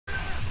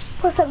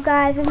What's up,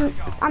 guys?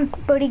 I'm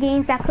Birdie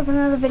Games, back with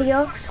another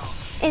video.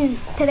 And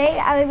today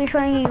I will be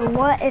showing you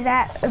what is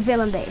at a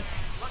villain base.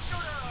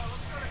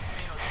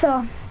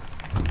 So,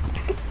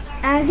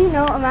 as you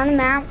know, around the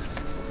map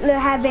there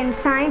have been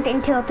signs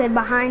and tilted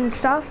behind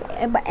stuff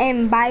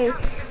and by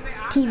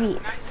TV.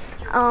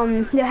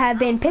 There have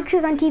been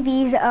pictures on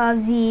TVs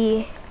of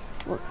the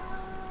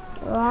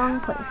wrong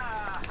place.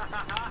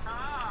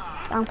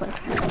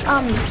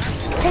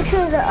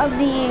 Pictures of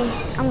the,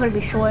 I'm gonna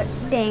be short,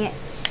 dang it.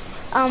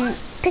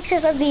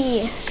 Pictures of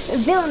the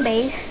villain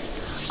base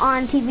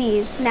on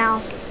TVs.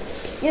 Now,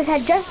 this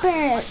had just been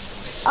an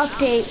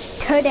update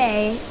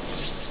today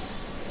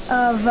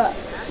of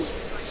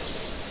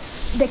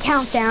the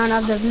countdown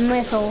of the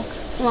missile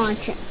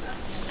launching.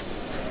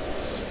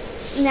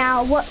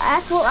 Now,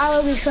 that's what I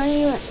will be showing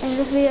you in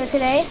this video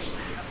today.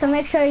 So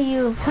make sure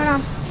you turn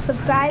on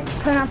subscribe,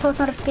 turn on post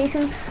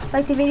notifications,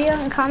 like the video,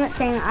 and comment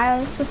saying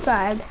I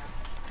subscribed.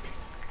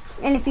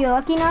 And if you're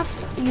lucky enough,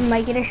 you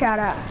might get a shout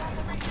out.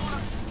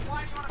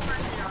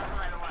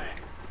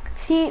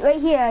 See right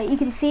here, you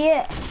can see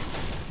it.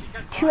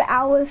 2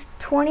 hours,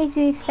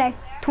 23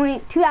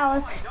 seconds, 2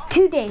 hours,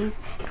 2 days,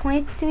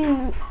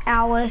 23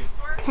 hours,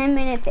 10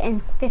 minutes,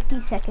 and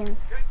 50 seconds.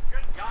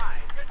 Good guy.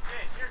 Good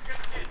kid. You're a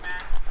good kid,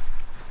 man.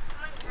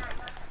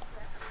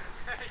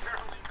 You're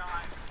only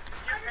 9.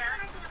 Your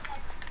parents?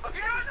 Okay,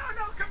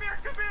 no, come here.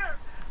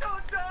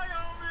 Don't die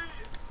on me.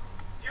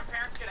 Do your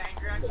parents get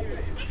angry at you?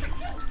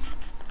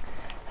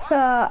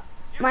 So,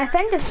 my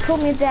friend just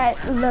told me that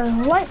the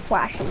light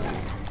flashing. Don't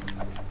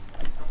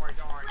worry.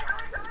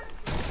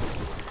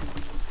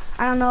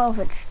 I don't know if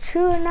it's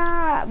true or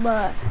not,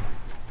 but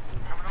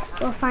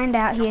we'll find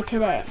out here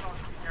today.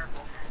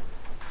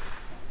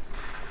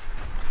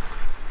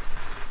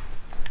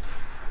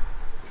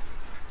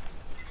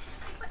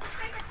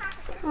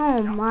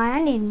 Oh my,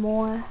 I need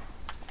more.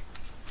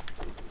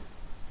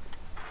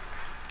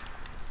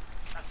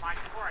 That's mine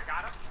before I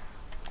got him.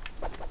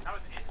 That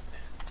was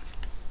instant.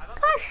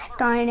 Gosh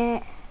darn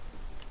it.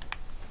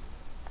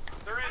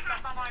 There is,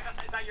 that's not mine.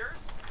 Is that yours?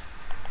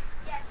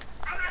 Yes,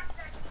 I have to.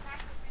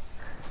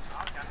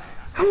 Okay.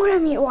 I'm gonna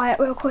mute Wyatt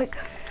real quick. Bye.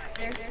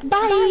 Get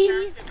mad at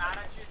you if you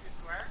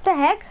swear? The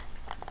heck?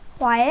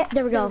 Wyatt?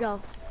 There we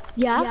go.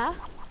 Yeah?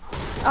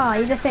 Oh,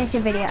 you just finished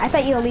your video. I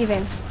thought you were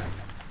leaving.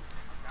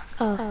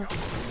 Oh.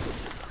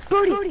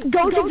 Birdie,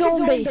 go to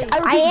villain base.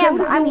 I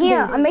am. I'm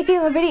here. I'm making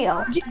a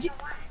video.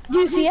 Do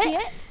you see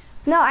it?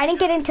 No, I didn't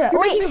get into it.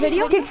 You're Wait, making a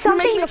video? did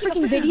something? You're making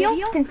a freaking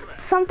video? Did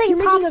something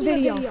You're pop? making a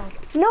video.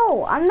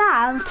 No, I'm not.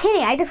 I'm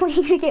kidding. I just want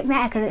you to get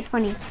mad because it's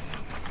funny.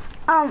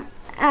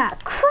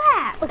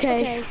 Crap.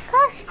 Okay.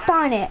 Gosh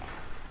darn it.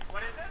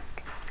 What is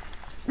it?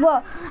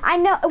 Well, I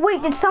know.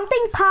 Wait, did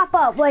something pop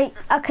up like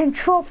a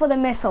control for the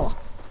missile?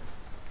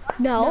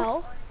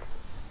 No.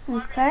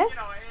 Okay. You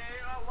know,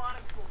 a lot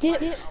of schools.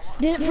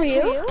 Did it for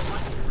you?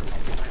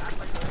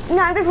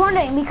 No, I'm just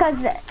wondering because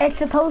it's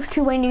supposed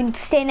to when you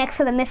stay next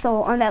to the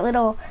missile on that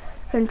little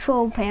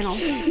control panel.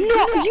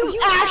 No, you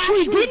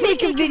actually did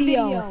make a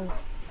video.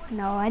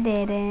 No, I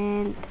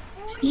didn't.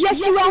 Yes,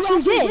 you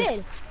actually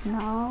did.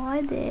 No,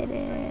 I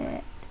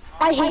didn't.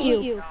 I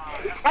hate you.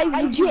 I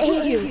legit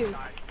hate you.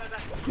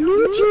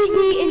 You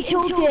me and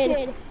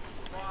tilted.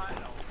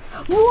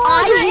 Whoa,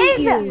 I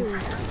hate you.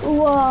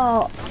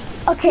 Whoa.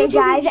 Okay,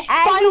 guys,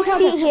 as you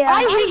see here.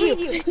 I hate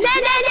you. No.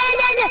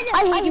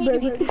 I hate you,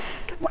 Birdie.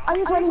 I'm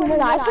just letting you know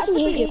that. I fucking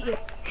hate you.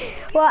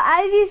 Well,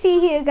 as you see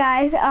here,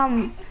 guys,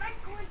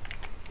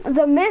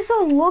 the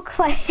missile looks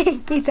like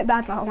it's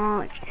about to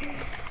launch.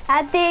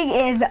 That thing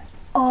is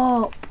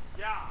up.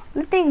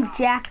 The thing's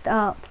jacked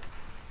up.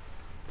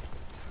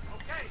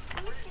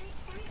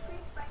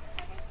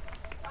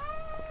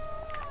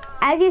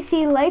 As you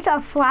see, lights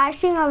are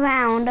flashing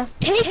around.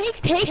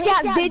 Take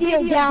that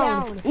video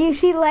down. You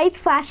see lights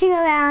flashing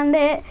around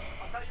it.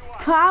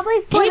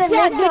 Probably for Take the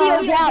that missile.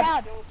 video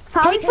down.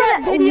 Probably Take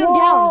that video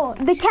Whoa,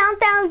 down. the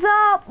countdown's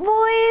up.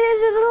 Boy,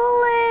 this is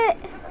lit.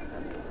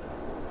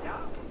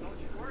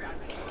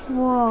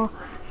 Whoa.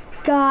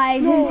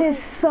 Guys, this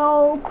is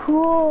so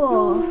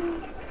cool.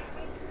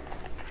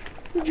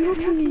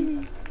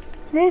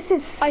 This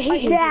is I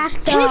hate you.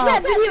 stacked Take up.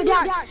 that video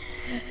down.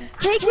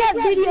 Take that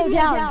video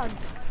down.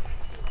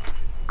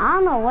 I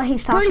don't know what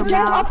he's talking Birdie,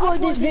 don't about. upload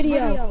this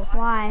video.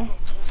 Why?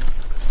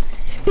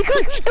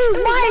 Because it was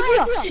my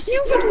idea. You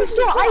freaking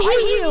stole. I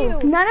hate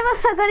you. None of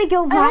us are gonna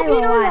go I hope you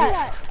viral. know on it.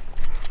 that.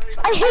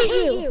 I hate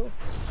you.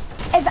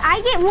 If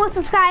I get more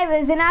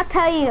subscribers, then I'll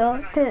tell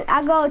you.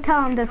 I'll go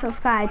tell them to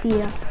subscribe to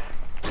you.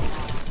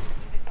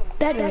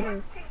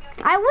 Better.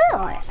 I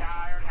will.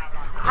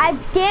 I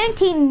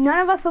guarantee none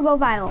of us will go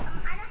viral.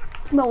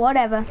 But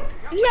whatever.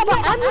 Yeah, but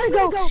I'm gonna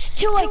go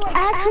to like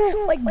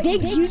actual like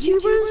big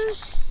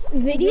YouTubers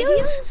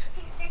videos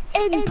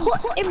and put.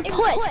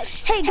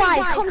 Hey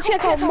guys, come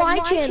check out my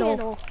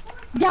channel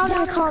down in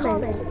the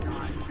comments.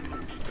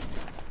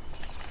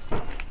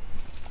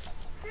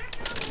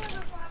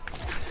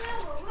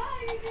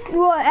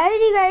 Well, as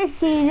you guys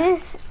see,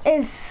 this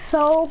is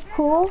so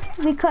cool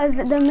because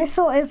the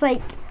missile is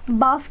like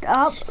buffed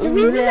up. The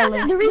reason Really.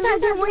 I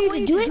didn't want you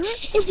to do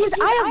it is because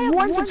I have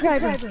one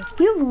subscriber.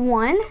 You have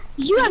one?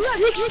 You have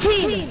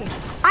 16.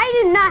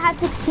 I did not have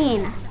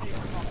 16.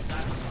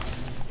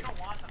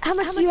 How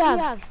much do you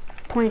have?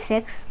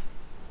 26.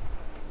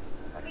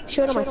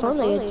 Showed on my phone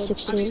that you had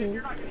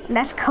 16.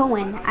 That's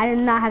Cohen. I did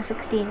not have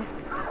 16.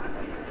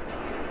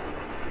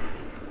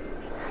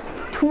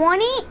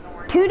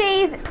 22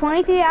 days,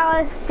 23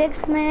 hours,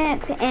 6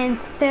 minutes, and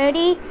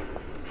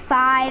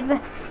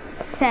 35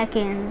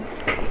 seconds.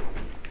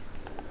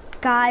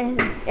 Guys,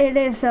 it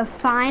is the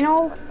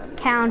final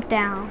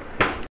countdown.